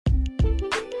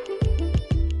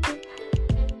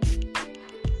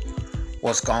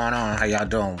What's going on? How y'all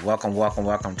doing? Welcome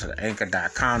to the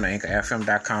Anchor.com, the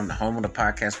AnchorFM.com, the home of the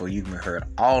podcast where you can be heard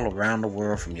all around the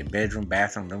world from your bedroom,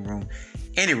 bathroom, living room,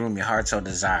 any room your heart so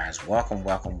desires. Welcome.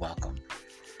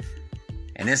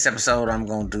 In this episode, I'm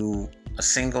going to do a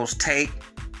singles take,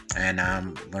 and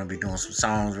I'm going to be doing some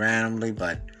songs randomly,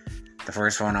 but the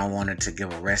first one I wanted to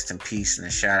give a rest in peace and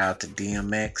a shout out to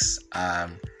DMX.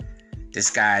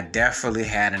 This guy definitely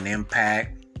had an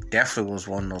impact, definitely was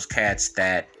one of those cats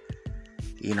that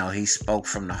he spoke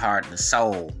from the heart and the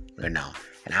soul, And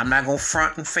I'm not going to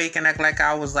front and fake and act like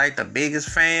I was like the biggest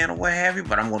fan or what have you,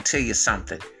 but I'm going to tell you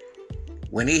something.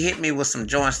 When he hit me with some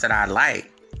joints that I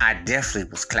like, I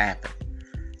definitely was clapping,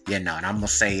 and I'm going to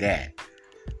say that.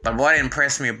 But what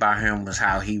impressed me about him was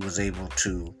how he was able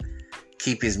to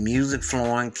keep his music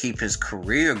flowing, keep his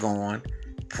career going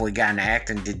before he got into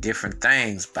acting, did different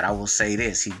things. But I will say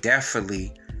this, he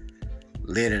definitely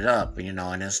lit it up,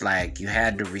 and it's like you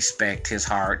had to respect his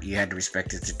heart, you had to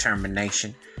respect his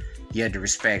determination, you had to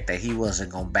respect that he wasn't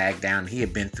going to back down. He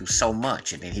had been through so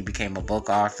much, and then he became a book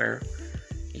author.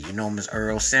 You know him as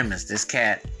Earl Simmons. This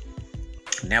cat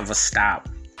never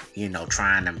stopped,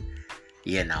 trying to,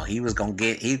 he's going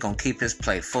to keep his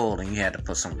plate full, and you had to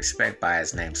put some respect by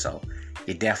his name, so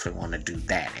you definitely want to do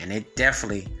that. And it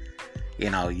definitely, you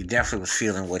definitely was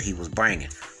feeling what he was bringing.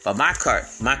 But my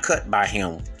cut by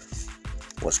him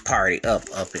was Party Up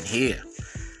in Here.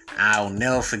 I'll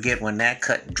never forget when that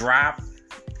cut dropped,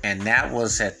 and that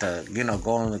was at the,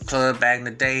 going to the club back in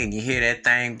the day, and you hear that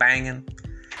thing banging.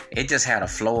 It just had a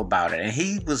flow about it, and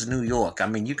he was New York. I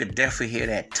mean, you could definitely hear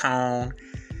that tone,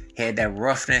 had that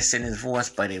roughness in his voice,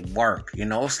 but it worked.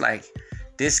 It's like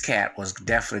this cat was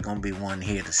definitely going to be one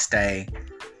here to stay,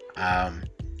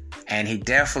 and he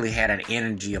definitely had an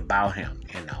energy about him,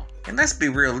 And let's be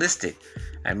realistic.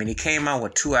 I mean, he came out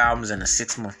with 2 albums in a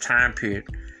 6-month time period,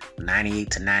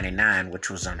 98 to 99, which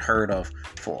was unheard of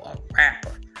for a rapper.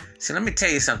 See, let me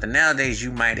tell you something. Nowadays,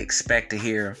 you might expect to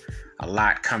hear a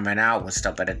lot coming out with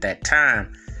stuff, but at that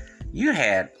time, you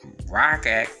had rock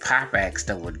act, pop acts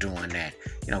that were doing that.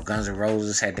 Guns N'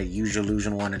 Roses had the Use Your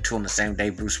Illusion 1 and 2 on the same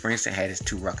day. Bruce Springsteen had his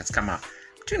 2 records come out.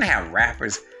 But you didn't have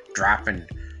rappers dropping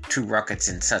 2 records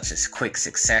in such a quick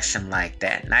succession like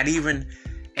that. Not even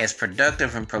as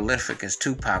productive and prolific as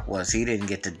Tupac was. He didn't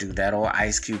get to do that, or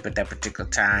Ice Cube at that particular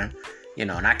time. And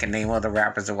I can name other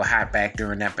rappers that were hot back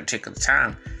during that particular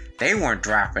time. They weren't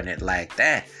dropping it like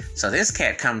that. So this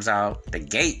cat comes out the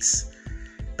gates,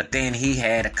 but then he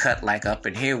had a cut like Up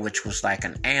in Here, which was like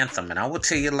an anthem. And I will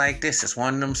tell you like this, it's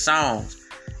one of them songs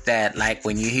that, like,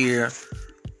 when you hear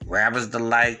Rapper's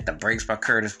Delight, The Breaks by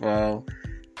Kurtis Blow,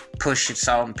 Push It,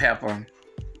 Salt and Pepper,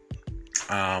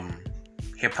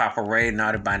 Hip Hop Parade,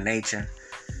 Naughty by Nature.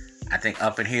 I think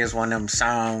Up in Here is one of them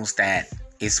songs that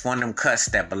it's one of them cuts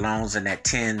that belongs in that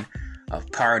 10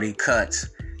 of party cuts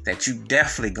that you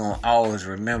definitely gonna always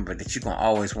remember, that you're gonna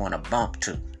always want to bump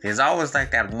to. There's always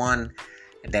like that one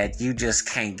that you just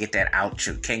can't get that out,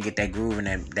 you can't get that groove and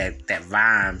that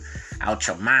vibe out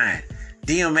your mind.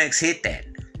 DMX hit that.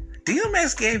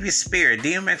 DMX gave you spirit.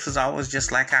 DMX was always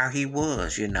just like how he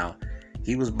was,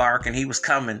 He was barking, he was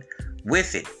coming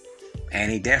with it. And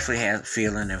he definitely had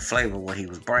feeling and flavor what he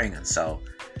was bringing. So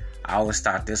I always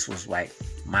thought this was like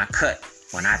my cut.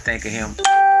 When I think of him,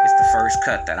 it's the first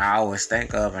cut that I always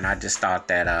think of. And I just thought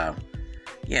that,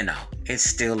 it's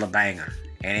still a banger.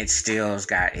 And it still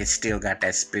got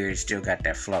that spirit, still got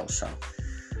that flow. So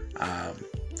I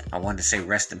wanted to say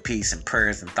rest in peace, and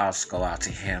prayers and thoughts go out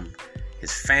to him,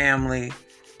 his family,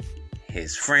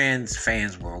 his friends,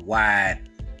 fans worldwide.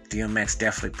 DMX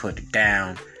definitely put it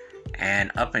down.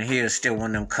 And Up in Here is still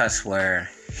one of them cuts where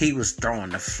he was throwing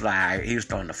the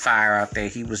fire out there.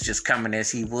 He was just coming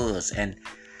as he was. And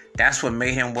that's what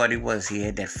made him what he was. He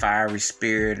had that fiery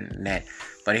spirit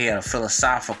but he had a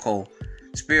philosophical,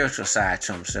 spiritual side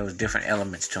to him. So there was different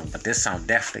elements to him. But this song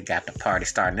definitely got the party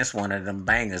started. And it's one of them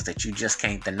bangers that you just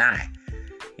can't deny.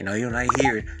 You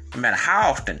hear it no matter how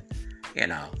often.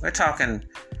 We're talking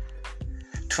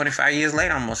 25 years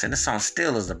later almost, and this song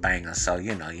still is a banger. So,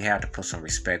 you have to put some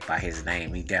respect by his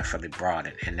name. He definitely brought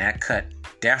it. And that cut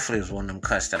definitely was one of them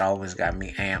cuts that always got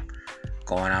me amped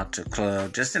going out to the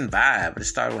club, just in vibe. But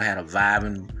it had a vibe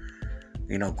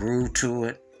and, groove to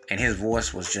it. And his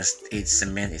voice was just, it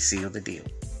sealed the deal.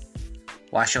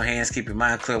 Wash your hands, keep your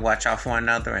mind clear, watch out for one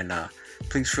another. And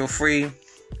please feel free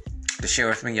to share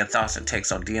with me your thoughts and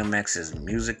takes on DMX's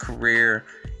music career,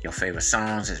 your favorite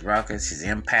songs, his records, his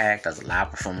impact as a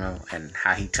live performer, and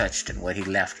how he touched and what he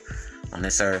left on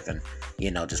this earth. And,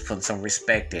 just putting some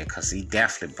respect there, because he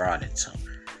definitely brought it. So,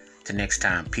 till next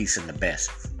time, peace and the best.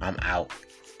 I'm out.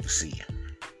 See ya.